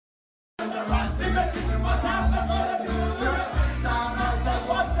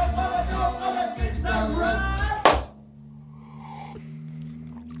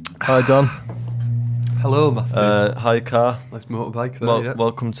Hi, Don. Hello, Matthew. Hi, Car. Nice motorbike there,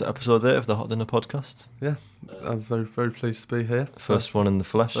 Welcome to episode 8 of the Hot Dinner Podcast. Yeah, I'm very, very pleased to be here. First one in the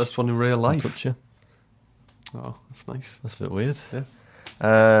flesh. First one in real life. Touch you. Oh, that's nice. That's a bit weird.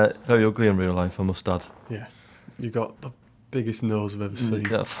 Yeah. Very ugly in real life, I must add. Yeah. You got the biggest nose I've ever seen.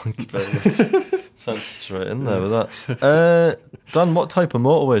 Yeah, thank you very much. Sounds straight in there with that. Dan, what type of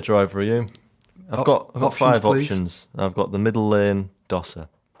motorway driver are you? I've got options, 5 please. options. I've got the middle lane Dosser.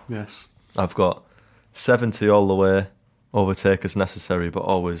 Yes. I've got 70 all the way, overtake as necessary, but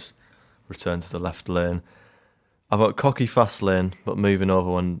always return to the left lane. I've got cocky fast lane, but moving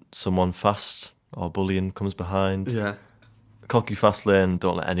over when someone fast or bullying comes behind. Yeah. Cocky fast lane,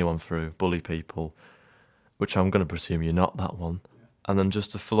 don't let anyone through, bully people, which I'm going to presume you're not that one. And then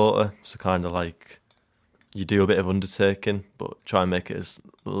just a floater, so kind of like you do a bit of undertaking, but try and make it as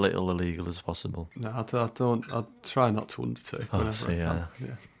little illegal as possible. No, I don't. I try not to undertake Oh, whenever see, I can. yeah.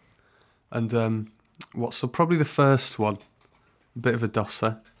 And so probably the first one, a bit of a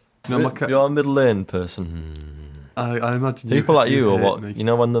dosser. You know, You're a middle lane person. I imagine People like you, or hate what? me. You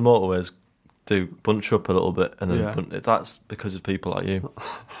know when the motorways do bunch up a little bit, and then Yeah. that's because of people like you.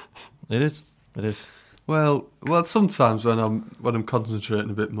 It is. Well, sometimes when I'm concentrating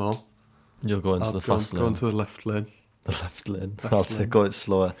a bit more, You'll go into I'll the fast go lane. into the left lane. The left lane. Left I'll lane. go it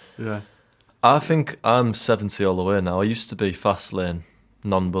slower. Yeah. I think I'm 70 all the way now. I used to be fast lane,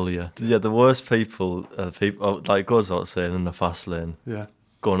 non-bullier. Yeah, the worst people are people, like goes without saying, in the fast lane, Yeah.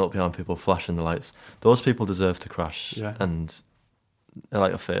 going up behind people, flashing the lights. Those people deserve to crash, Yeah. and they're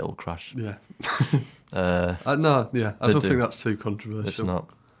like a fatal crash. Yeah. Uh, Yeah. I They don't do. think that's too controversial. it's not.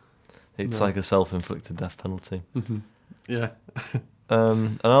 It's No. like a self-inflicted death penalty. Mm-hmm. Yeah.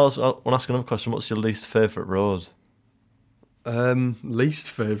 And I want to ask another question. What's your least favourite road? Least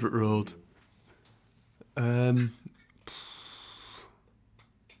favourite road.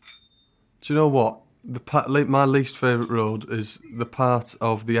 Do you know what? My least favourite road is the part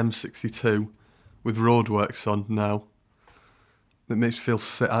of the M62 with roadworks on now. That makes me feel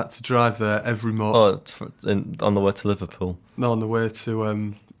sick. I had to drive there every morning. Oh, it's on the way to Liverpool. No, on the way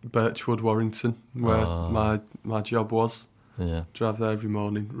to Birchwood, Warrington, where my job was. Yeah. Drive there every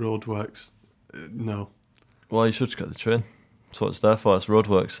morning. Roadworks. No. Well, you should just get the train. That's what it's there for. It's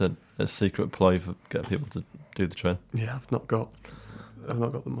roadworks, a secret ploy for getting people to do the train. Yeah, I've not got the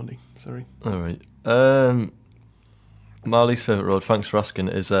money. Sorry. All right. My least favourite road, thanks for asking,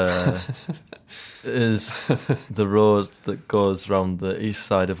 is the road that goes round the east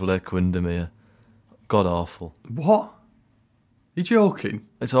side of Lake Windermere. God awful. What? You joking?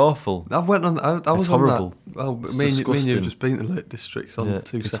 It's awful. I went on. I was horrible. on that. Well, It's me and you disgusting. have just been to the Lake Districts on Yeah,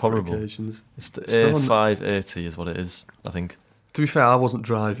 two it's separate horrible. occasions. It's the So A580 is what it is, I think. To be fair, I wasn't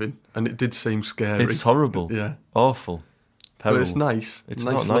driving, and it did seem scary. It's horrible. Yeah, Awful. but Terrible. it's nice. It's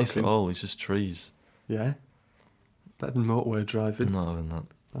nice not nice looking. at all. It's just trees. Yeah, better than motorway driving. Not having that.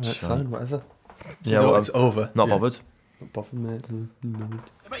 Alright, Shite. fine, whatever. Yeah, So well, it's over. Not Yeah. bothered. Not bothered, mate. No.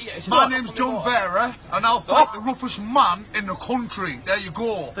 My name's John Vera, and I'll fight the roughest man in the country. There you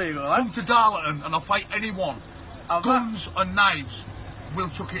go. There you go, Come lads. to Darlington, and I'll fight anyone. How's Guns and knives. We'll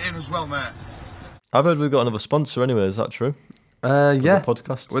chuck it in as well, mate. I've heard we've got another sponsor anyway. Is that true? Yeah. The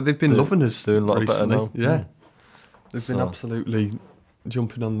podcast. Well, they've been loving us. Doing a lot better recently. now. Yeah, Mm. they've been So- absolutely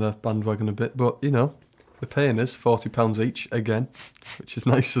jumping on the bandwagon a bit, but you know, they're paying us £40 each again, which is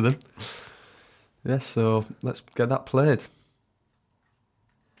nice of them. Yeah, so let's get that played.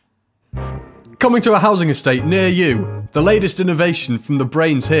 Coming to a housing estate near you, the latest innovation from the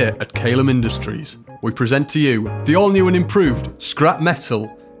brains here at Calum Industries. We present to you the all-new and improved Scrap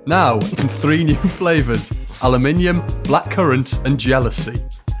Metal, now in 3 new flavours: aluminium, blackcurrant and jealousy.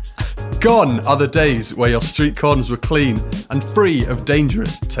 Gone are the days where your street corners were clean and free of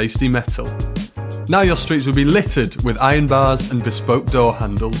dangerous, tasty metal. Now your streets will be littered with iron bars and bespoke door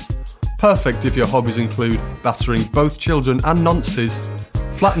handles. Perfect if your hobbies include battering both children and nonces,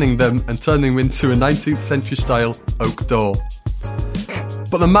 flattening them and turning them into a 19th century style oak door.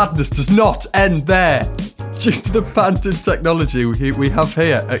 But the madness does not end there. Due to the patented technology we have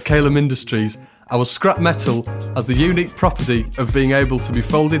here at Calum Industries, our scrap metal has the unique property of being able to be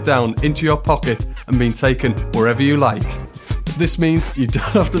folded down into your pocket and being taken wherever you like. This means you don't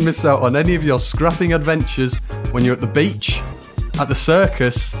have to miss out on any of your scrapping adventures when you're at the beach, at the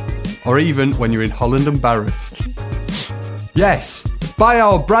circus, or even when you're in Holland and Barrett. Yes, buy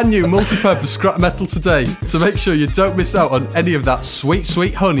our brand new multi-purpose scrap metal today to make sure you don't miss out on any of that sweet,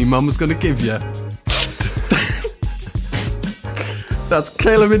 sweet honey Mum's going to give you. That's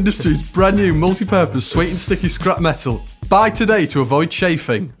Calum Industries' brand new multi-purpose sweet and sticky scrap metal. Buy today to avoid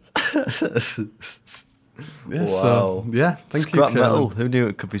chafing. Yeah, Wow. Thank Scrap you, metal. Caleb. Who knew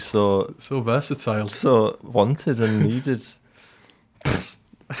it could be so So versatile. wanted and needed? It's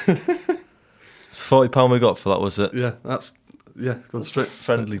 £40 we got for that, was it? Yeah, gone straight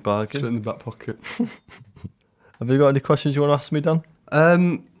Friendly bargain. straight in the back pocket. Have you got any questions you want to ask me, Dan?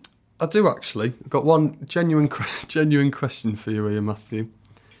 I do actually. I've got one genuine question for you here, Matthew.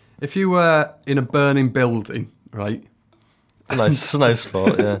 If you were in a burning building, right? It's a nice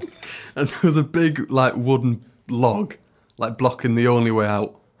thought, yeah. And there was a big, like, wooden log, like, blocking the only way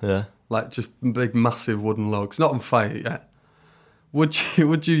out. Yeah. Like, just big, massive wooden log. It's not on fire yet. Would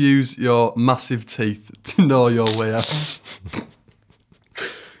you use your massive teeth to gnaw your way out? I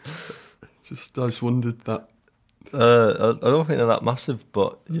just wondered that. I don't think they're that massive,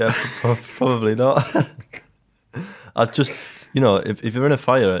 but yeah, probably not. I'd just, if you're in a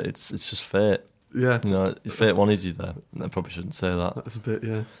fire, it's just fate. Yeah. If fate wanted you there, I probably shouldn't say that. That's a bit,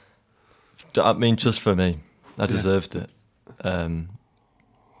 yeah. I mean, just for me, I deserved it.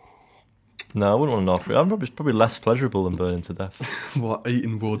 No, I wouldn't want to gnaw through it. It's probably less pleasurable than burning to death. What,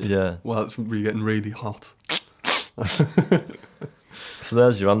 eating wood? Yeah. Well, it's really getting really hot. So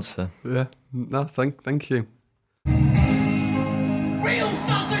there's your answer. Yeah. No, thank you. Real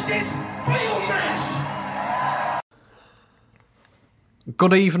sausages, real mash.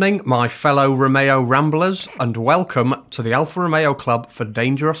 Good evening, my fellow Romeo Ramblers, and welcome to the Alfa Romeo Club for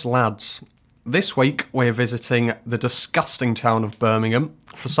Dangerous Lads. This week, we're visiting the disgusting town of Birmingham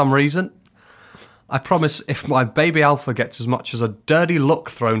for some reason. I promise if my baby Alfa gets as much as a dirty look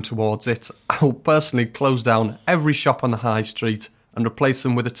thrown towards it, I'll personally close down every shop on the high street and replace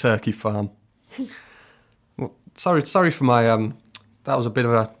them with a turkey farm. Well, sorry for my that was a bit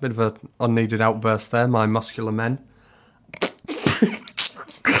of a unneeded outburst there, my muscular men.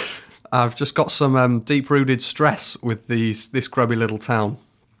 I've just got some deep-rooted stress with this grubby little town.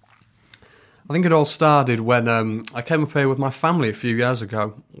 I think it all started when I came up here with my family a few years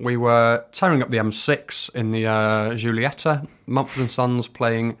ago. We were tearing up the M6 in the Giulietta, Mumford & Sons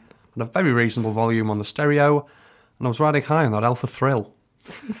playing at a very reasonable volume on the stereo, and I was riding high on that Alpha Thrill.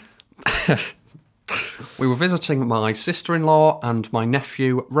 We were visiting my sister-in-law and my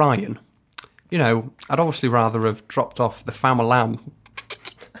nephew, Ryan. I'd obviously rather have dropped off the family lamb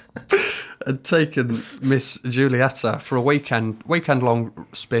and taken Miss Giulietta for a weekend-long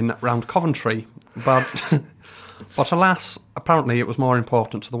spin round Coventry. But alas, apparently it was more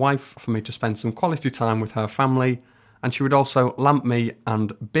important to the wife for me to spend some quality time with her family, and she would also lamp me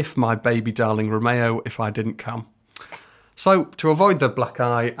and biff my baby darling Romeo if I didn't come. So, to avoid the black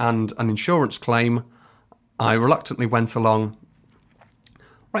eye and an insurance claim, I reluctantly went along.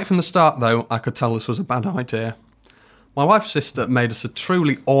 Right from the start, though, I could tell this was a bad idea. My wife's sister made us a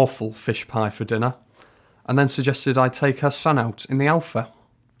truly awful fish pie for dinner, and then suggested I take her son out in the Alpha.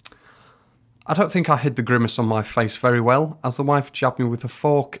 I don't think I hid the grimace on my face very well, as the wife jabbed me with a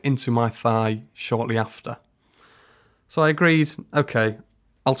fork into my thigh shortly after. So I agreed, okay,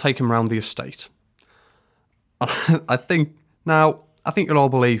 I'll take him round the estate. I think you'll all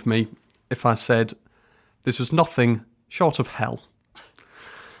believe me if I said this was nothing short of hell.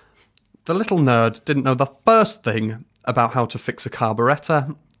 The little nerd didn't know the first thing about how to fix a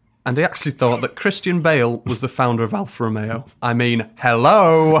carburettor, and he actually thought that Christian Bale was the founder of Alfa Romeo. I mean,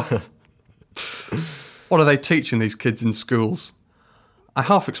 hello! What are they teaching these kids in schools? I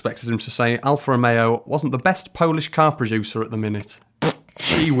half expected him to say Alfa Romeo wasn't the best Polish car producer at the minute.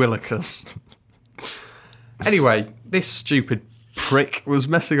 Gee willikers. Anyway, this stupid prick was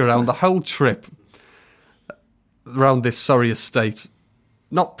messing around the whole trip around this sorry estate,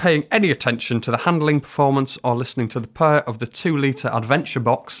 not paying any attention to the handling performance or listening to the purr of the 2-litre adventure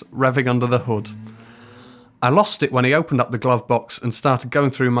box revving under the hood. I lost it when he opened up the glove box and started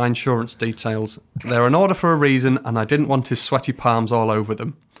going through my insurance details. They're in order for a reason, and I didn't want his sweaty palms all over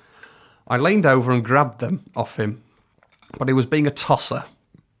them. I leaned over and grabbed them off him, but he was being a tosser.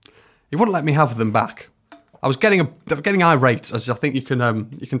 He wouldn't let me have them back. I was getting irate, as I think you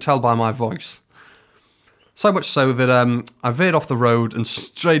can tell by my voice. So much so that I veered off the road and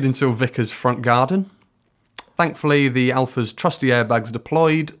strayed into a vicar's front garden. Thankfully, the Alpha's trusty airbags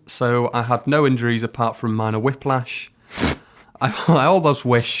deployed, so I had no injuries apart from minor whiplash. I almost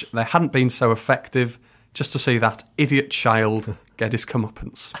wish they hadn't been so effective, just to see that idiot child get his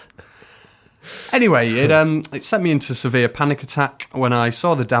comeuppance. Anyway, it sent me into severe panic attack when I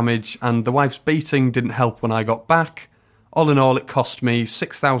saw the damage, and the wife's beating didn't help when I got back. All in all, it cost me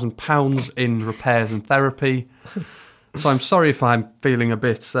 £6,000 in repairs and therapy. So I'm sorry if I'm feeling a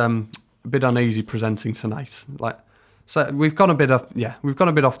bit uneasy presenting tonight. So we've gone a bit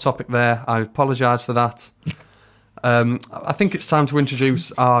off topic there. I apologise for that. I think it's time to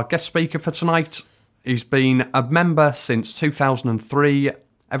introduce our guest speaker for tonight. He's been a member since 2003,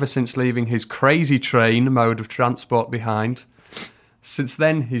 ever since leaving his crazy train mode of transport behind. Since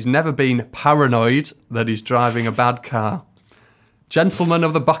then, he's never been paranoid that he's driving a bad car. Gentlemen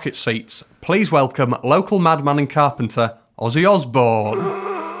of the bucket seats, please welcome local madman and carpenter, Ozzy Osbourne.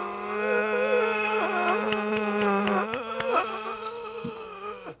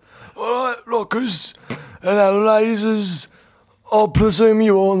 Alright, rockers and lasers, I presume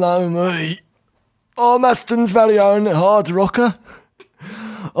you all know me. I'm Aston's very own hard rocker.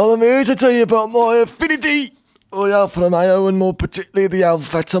 I'm here to tell you about my affinity for the Alfa Romeo and more particularly the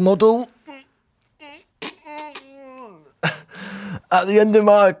Alfetta model. At the end of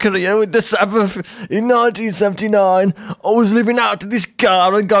my career with the Sabbath in 1979, I was living out of this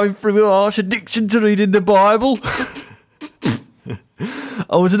car and going through a harsh addiction to reading the Bible.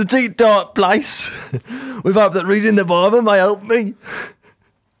 I was in a deep, dark place with hope that reading the Bible may help me.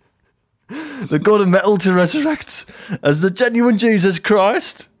 The God of metal to resurrect as the genuine Jesus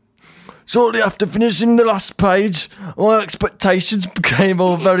Christ. Shortly after finishing the last page, my expectations became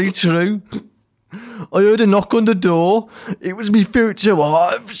all very true. I heard a knock on the door. It was my future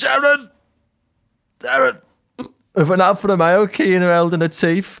wife, Sharon. With an Alfa Romeo key in her held in her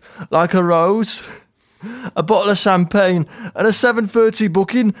teeth, like a rose. A bottle of champagne and a 7:30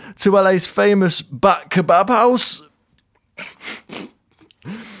 booking to LA's famous Bat Kebab House.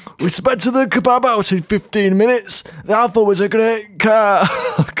 We sped to the kebab house in 15 minutes. The Alfa was a great car.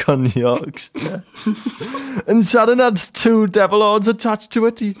 Cognacs. And Sharon had 2 devil horns attached to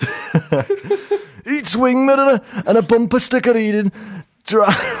it. Each wing mirror and a bumper sticker reading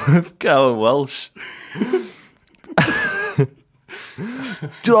Drive with Carol Welsh.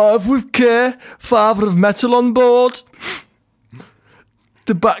 Drive with care, father of metal on board.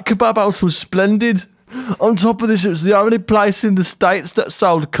 The Bat Kebab House was splendid. On top of this, it was the only place in the States that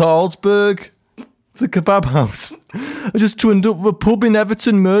sold Carlsberg. The kebab house. I just twinned up with a pub in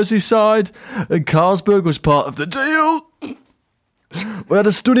Everton, Merseyside, and Carlsberg was part of the deal. We had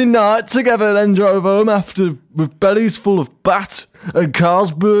a stunning night together, then drove home after with bellies full of bat and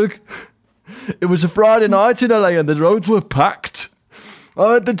Carlsberg. It was a Friday night in LA and the roads were packed.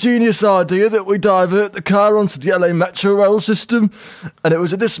 I had the genius idea that we divert the car onto the LA Metro rail system, and it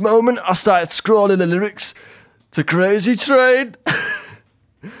was at this moment I started scrawling the lyrics to Crazy Train.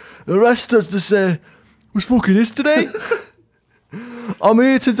 The rest, as to say, was fucking yesterday. I'm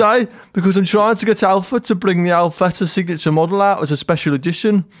here today because I'm trying to get Alfa to bring the Alfetta signature model out as a special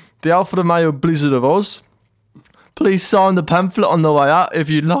edition, the Alfa Romeo Blizzard of Oz. Please sign the pamphlet on the way out if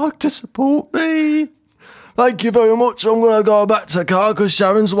you'd like to support me. Thank you very much. I'm going to go back to the car because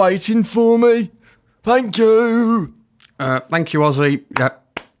Sharon's waiting for me. Thank you. Thank you, Ozzy.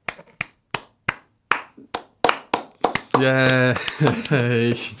 Yeah.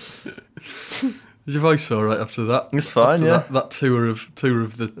 Hey. Is your voice all right after that? It's fine, after yeah. That tour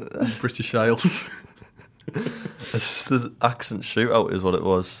of the British Isles. It's the accent shootout is what it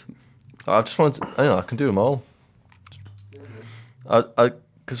was. I just wanted to, I can do them all.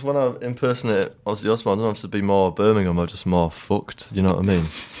 Because when I impersonate Ozzy Osbourne, I don't want to be more Birmingham or just more fucked. You know what I mean?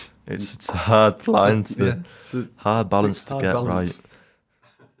 It's a hard line it's a hard balance to get right.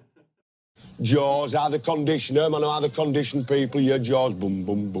 Jaws, how the conditioner, man, how the conditioned people, your jaws, boom,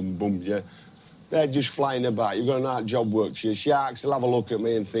 boom, boom, boom, yeah. They're just flying about. You've got a night job work. Your sharks, they'll have a look at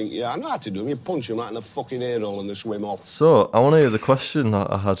me and think, yeah, I know how to do them. You punch them right in the fucking ear hole and they swim off. So, I want to hear the question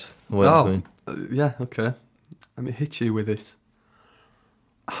that I had. Yeah, okay. Let me hit you with it.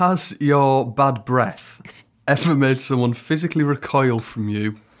 Has your bad breath ever made someone physically recoil from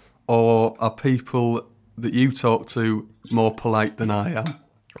you, or are people that you talk to more polite than I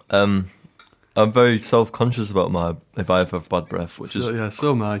am? I'm very self-conscious about if I ever have bad breath, which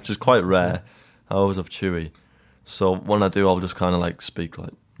is quite rare. I always have chewy, so when I do, I'll just kind of like speak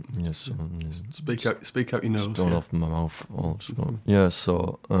like speak out your nose, going off my mouth, or just going,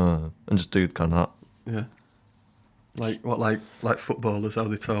 and just do kind of that. Yeah. Like footballers, how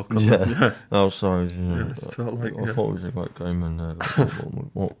they talk. Yeah. Oh, sorry. Yeah, talk like, I thought it was a great game, and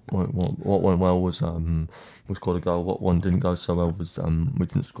what went well was we scored a goal. What one didn't go so well was we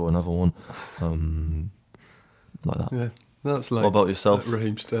didn't score another one. Like that. Yeah, that's like. What about yourself? Like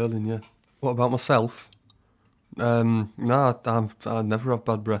Raheem Sterling. Yeah. What about myself? No, I never have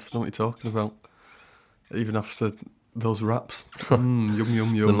bad breath. I know what you're talking about. Even after those wraps. Yum,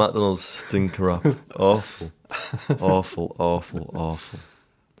 yum, yum. The McDonald's stinker wrap. Awful. Awful.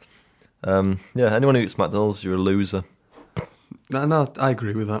 Anyone who eats McDonald's, you're a loser. No, I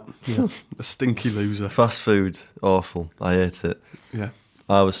agree with that. Yeah. A stinky loser. Fast food, awful. I hate it. Yeah.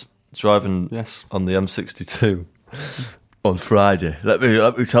 I was driving on the M62 on Friday. Let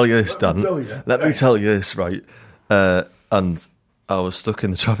me tell you this, Dan. Let me tell you this, right? And I was stuck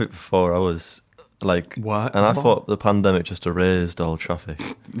in the traffic for 4 hours. Like, What? And I thought the pandemic just erased all traffic.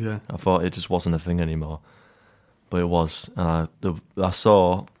 Yeah. I thought it just wasn't a thing anymore, but it was. And I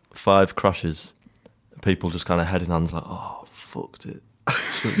saw 5 crashes. People just kind of head in hands like, oh, fucked it.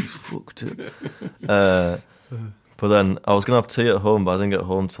 Absolutely fucked it. But then I was going to have tea at home, but I didn't get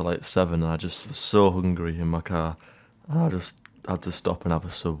home till like 7, and I just was so hungry in my car. And I just had to stop and have a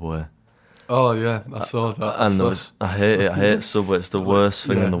Subway. Oh, yeah, I saw that. And I hate it. I hate Subway. It's the worst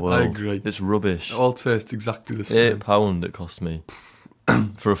thing in the world. I agree. It's rubbish. It all tastes exactly the same. £8 it cost me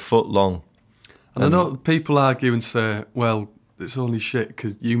for a foot long. And I know people argue and say, well, it's only shit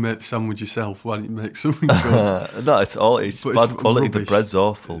because you make the sandwich yourself. Why don't you make something good? No, it's But bad it's quality. The rubbish. bread's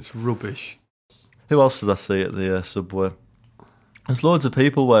awful. It's rubbish. Who else did I see at the Subway? There's loads of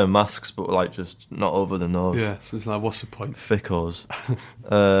people wearing masks, but like just not over the nose. Yeah, so it's like, what's the point? Thickos.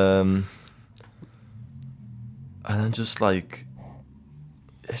 And then just like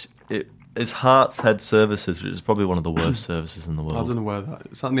it's Heart's Head Services, which is probably one of the worst services in the world. I don't know where that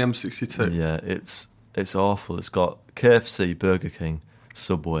is. Is that in the M62? Yeah, it's awful. It's got KFC, Burger King,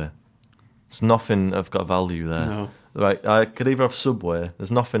 Subway. It's nothing of got value there. No. Right, I could either have Subway.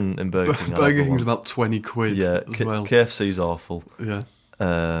 There's nothing in Burger King. Burger King's about 20 quid yeah, as well. KFC's awful. Yeah.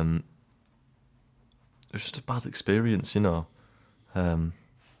 It's just a bad experience, you know.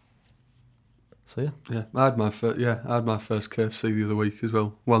 So yeah, Yeah, I had my first KFC the other week as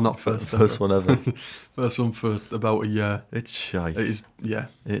well. Well, not first. first one ever. First one for about a year. It's shite. It is, yeah,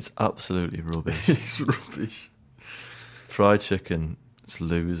 It's absolutely rubbish. it's rubbish. Fried chicken, it's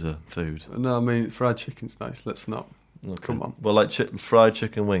loser food. No, I mean fried chicken's nice. Let's not. Okay. Come on. Well, like fried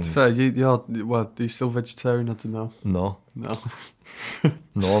chicken wings. Fair, are you still vegetarian? I don't know. No, No.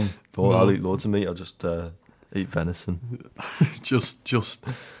 no, No. I'll eat loads of meat. I'll just eat venison, just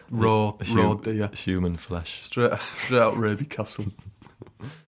raw deer. human flesh. Straight out Raby Castle.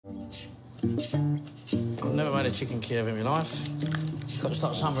 I've never made a chicken Kiev in my life. You've got to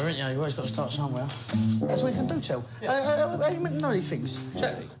start somewhere, haven't you? You've always got to start somewhere. That's what you can do, Tel. How are you meant to know these things?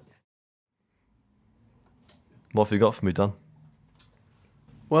 Exactly. What have you got for me, Dan?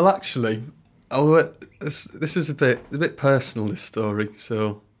 Well, actually, this is a bit personal, this story.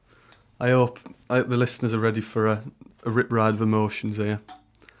 So, I hope the listeners are ready for a rip ride of emotions here.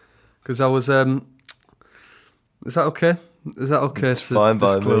 Because I was, is that okay? Is that okay It's to fine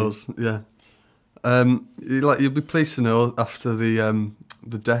by me. disclose? Yeah. You'll be pleased to know after the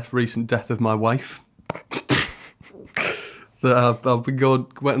recent death of my wife that I've been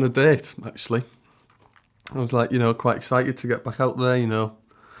went on a date. Actually, I was like, quite excited to get back out there. To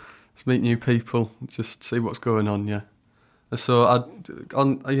meet new people, just see what's going on. Yeah. And so on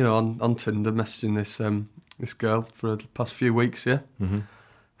Tinder messaging this girl for the past few weeks. Yeah. Mm-hmm.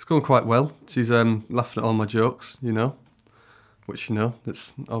 It's going quite well. She's laughing at all my jokes. Which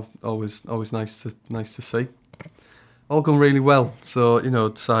it's always nice to see. All gone really well. So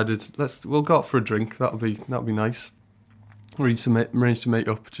decided we'll go out for a drink. That'll be nice. Arranged to meet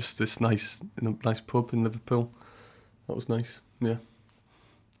up just in a nice pub in Liverpool. That was nice. Yeah.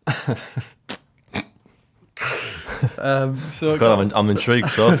 God, I'm intrigued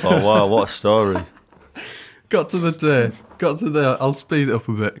so far. Wow, what a story! Got to the day. I'll speed it up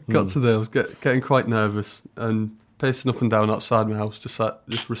a bit. Got to there. I was getting quite nervous and pacing up and down outside my house,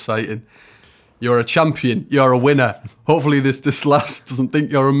 just reciting, "You're a champion. You're a winner. Hopefully this last doesn't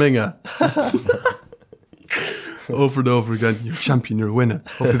think you're a minger." Over and over again. "You're a champion. You're a winner.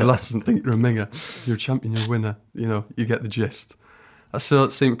 Hopefully the last doesn't think you're a minger. You're a champion. You're a winner." You get the gist. That sort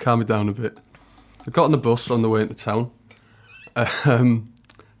of seemed to calm me down a bit. I got on the bus on the way into town.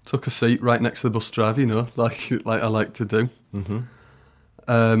 Took a seat right next to the bus driver, like I like to do.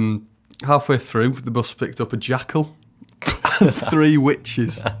 Mm-hmm. Halfway through, the bus picked up a jackal and 3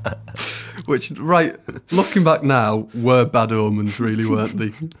 witches, which, right, looking back now, were bad omens, really, weren't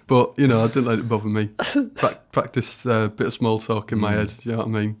they? But, I didn't let it bother me. Practiced a bit of small talk in my head, do you know what I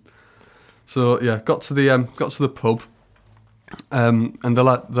mean? So, yeah, got to the pub, and the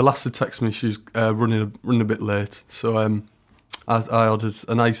lass had texted me she was running a bit late, so I ordered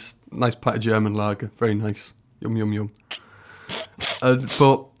a nice pint of German lager, very nice, yum yum yum.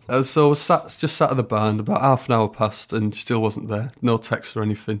 So I was just sat at the bar, and about half an hour passed, and she still wasn't there. No text or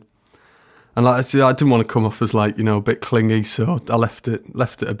anything. And I didn't want to come off as a bit clingy, so I left it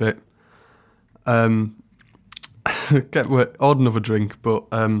a bit. Ordered another drink, but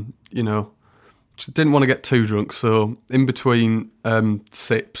didn't want to get too drunk. So in between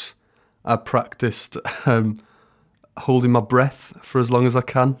sips, I practiced holding my breath for as long as I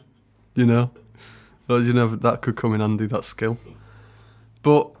can. I But you know, that could come in handy, that skill.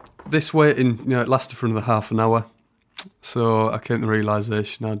 But this waiting, it lasted for another half an hour. So I came to the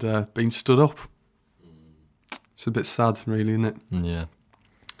realisation I'd been stood up. It's a bit sad, really, isn't it? Yeah.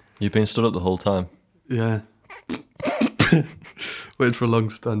 You've been stood up the whole time? Yeah. Waiting for a long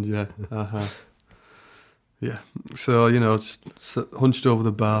stand, yeah. Yeah. So, just hunched over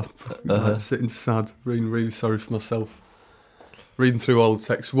the bar, sitting sad, really, really sorry for myself. Reading through all the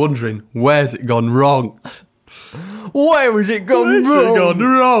text, wondering, where's it gone wrong? Where has it gone Where's it gone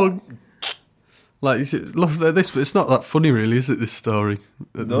wrong? Like, look at this, but it's not that funny, really, is it, this story?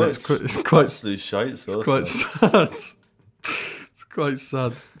 No, it's quite shite. It's quite sad. It's quite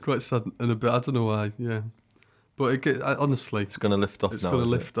sad, and a bit. I don't know why. But honestly, It's going to lift off now. it's going to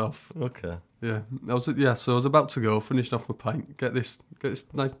is it? lift off. Okay. Yeah, So I was about to go, finished off my pint, get this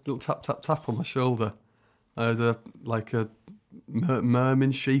nice little tap on my shoulder. I had a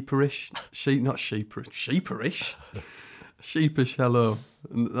merman sheepish hello.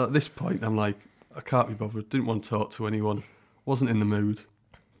 And at this point, I'm like, I can't be bothered. Didn't want to talk to anyone. Wasn't in the mood.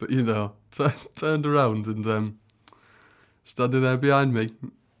 But turned around and standing there behind me,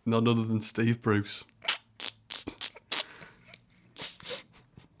 none other than Steve Bruce.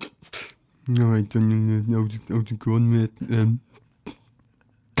 No, I don't know how to go on, mate.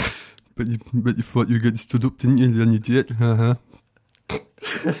 But you thought you get stood up, didn't you? Then you did. Haha.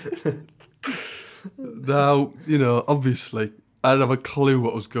 Now, obviously, I didn't have a clue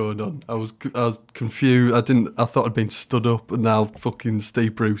what was going on. I was confused. I thought I'd been stood up, and now fucking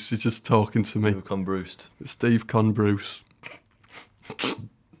Steve Bruce is just talking to me. You've gone bruised. Steve Con Bruce.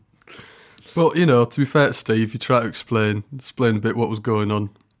 But to be fair to Steve, you try to explain a bit what was going on.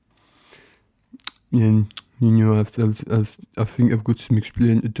 And I think I've got some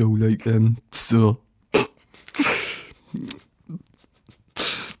explaining to do, so.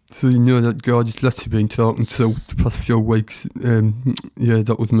 So that guy just left you been talking to the past few weeks.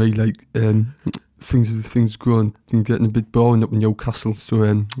 That was me. Things going and getting a bit boring up in Newcastle. So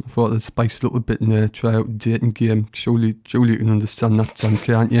I thought I'd spice it up a bit and try out the dating game. Surely you can understand that, Sam,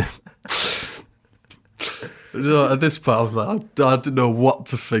 can't you? At this part, I was like, I didn't know what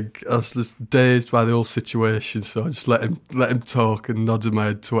to think. I was just dazed by the whole situation. So I just let him talk and nodded my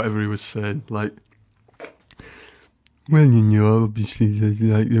head to whatever he was saying. Like. Well, obviously,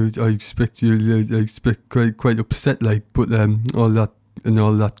 I expect quite upset, but all that,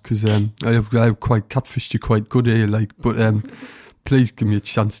 because I have quite catfished you quite good here, but please give me a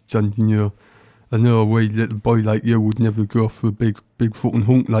chance, John. I know a wee little boy like you would never go for a big fucking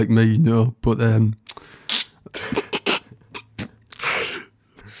hunk like me, but I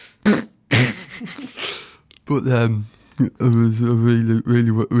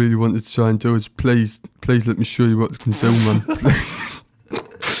really wanted to try and do it. Please let me show you what I can do, man.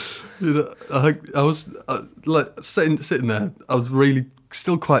 I was sitting there. I was really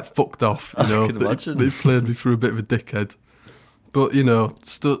still quite fucked off. I can imagine. They played me for a bit of a dickhead, but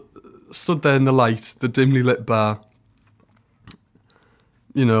stood there in the light, the dimly lit bar.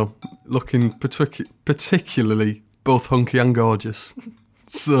 Looking particularly both hunky and gorgeous.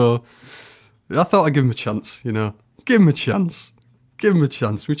 So I thought I'd give him a chance. Give him a chance.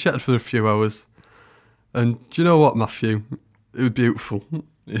 We chatted for a few hours. And do you know what, Matthew? It was beautiful.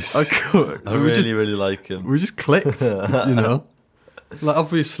 I really like him. We just clicked,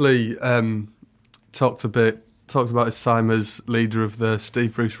 obviously, talked about his time as leader of the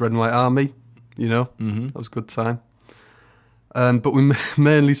Steve Bruce Red and White Army, Mm-hmm. That was a good time. But we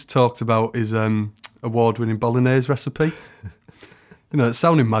mainly talked about his award-winning bolognese recipe. It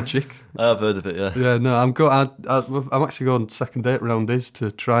sounded magic. I've heard of it, yeah. Yeah, no, I'm actually going second date round his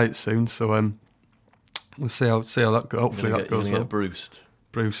to try it soon. So we'll see how that goes. Hopefully that goes well. Get bruised.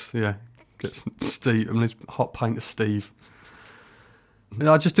 Bruce, yeah, gets Steve. His hot pint of Steve.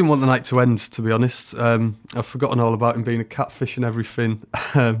 I just didn't want the night to end, to be honest. I've forgotten all about him being a catfish and everything.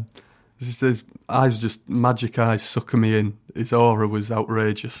 His eyes, just magic eyes, sucking me in. His aura was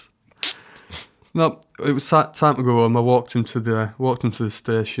outrageous. No, it was time to go home. I walked him to the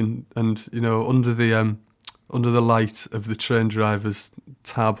station, and under the light of the train driver's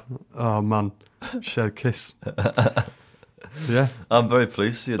tab, oh man, shared a kiss. Yeah, I'm very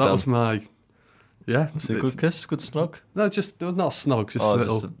pleased to see you. That was my. Yeah, it's a good kiss, good snog. No, not a snog, just a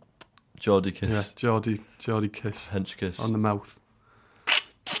little. Just a Geordie kiss. Yeah, Geordie kiss. Hench kiss on the mouth.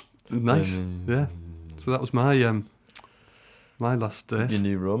 Nice. Yeah. So that was my my last date. Your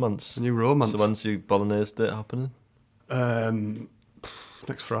new romance. A new romance. So when's your bolognese date happening?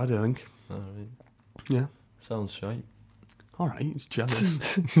 Next Friday, I think. All right. Yeah. Sounds shite. All right, he's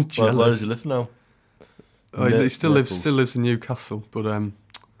jealous. Where does he live now? He still lives in Newcastle, but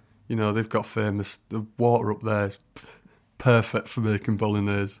You know, they've got famous... The water up there is perfect for making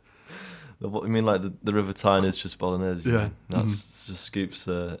bolognese. What you mean, like the River Tyne is just bolognese? Yeah. That's just scoops.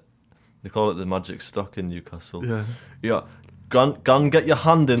 They call it the magic stock in Newcastle. Yeah. Yeah. Go and get your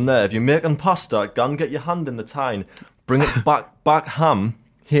hand in there. If you're making pasta, go and get your hand in the Tyne. Bring it back ham.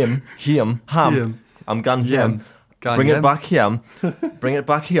 Him. I'm gone him. Bring it back here. Bring it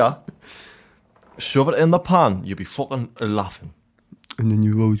back here. Shove it in the pan. You'll be fucking laughing. And then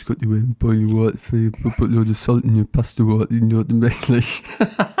you've always got to boil your water for you, put loads of salt in your pasta water, you know what I mean? Like...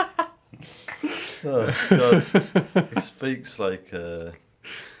 Oh, God. He speaks like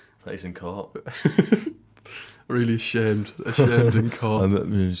he's in court. Really ashamed in court.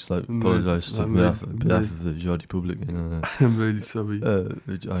 I'm just like apologise on behalf of the Geordie public. You know. I'm really sorry.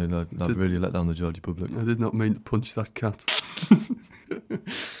 I've really let down the Geordie public. I did not mean to punch that cat.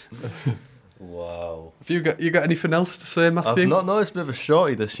 Wow. Have you got anything else to say, Matthew? I've not. No, it's a bit of a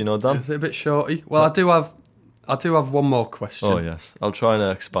shorty. This, you know, Dan. Is it a bit shorty? Well, I do have one more question. Oh yes, I'll try and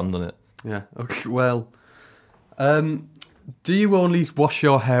expand on it. Yeah. Okay. Well, do you only wash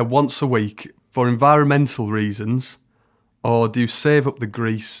your hair once a week for environmental reasons, or do you save up the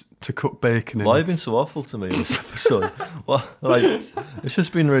grease to cook bacon in Why it? have you been so awful to me in this episode? Well, like, it's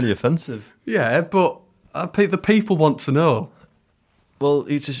just been really offensive. Yeah, but the people want to know. Well,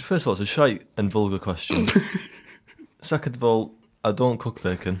 first of all, it's a shite and vulgar question. Second of all, I don't cook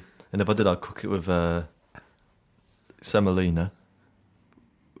bacon, and if I did, I'd cook it with semolina.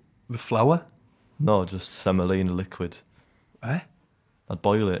 The flour? No, just semolina liquid. Eh? I'd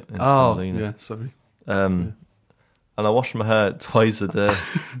boil it in Oh, semolina. yeah, sorry. And I wash my hair twice a day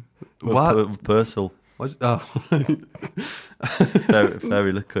What? with Persil. What? Oh.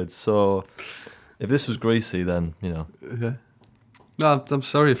 Very liquid. So if this was greasy, then, you know. Yeah. No, I'm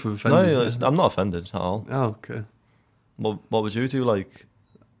sorry if I've offended No, you. I'm not offended at all. Oh, okay. What would you do? Like,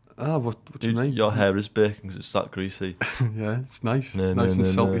 What do you mean? Your hair is bacon because it's that greasy. Yeah, it's nice. No, nice and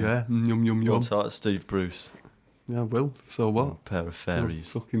salty no. hair. Yum, yum, Go yum. and talk to Steve Bruce. Yeah, I will. So what? A pair of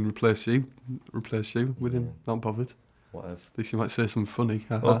fairies. I'll fucking replace you with him. Not bothered. Whatever. At least you might say something funny.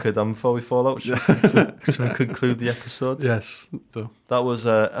 Okay, Dan, before we fall out, should we conclude the episode? Yes. So. That was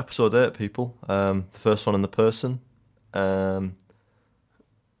episode 8, people. The first one in the person. That's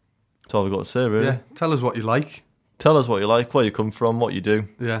all we've got to say, really. Yeah. Tell us what you like. Tell us what you like, where you come from, what you do,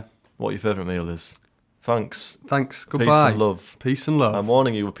 Yeah. what your favourite meal is. Thanks. Thanks. Peace Goodbye. and love. Peace and love. I'm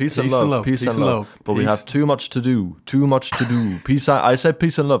warning you, peace and Peace and love, love, peace and love. But we peace. have too much to do. Too much to do. Peace. I said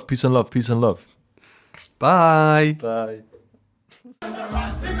peace and love, peace and love, peace and love. Bye. Bye. The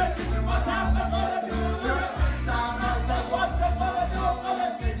right thing,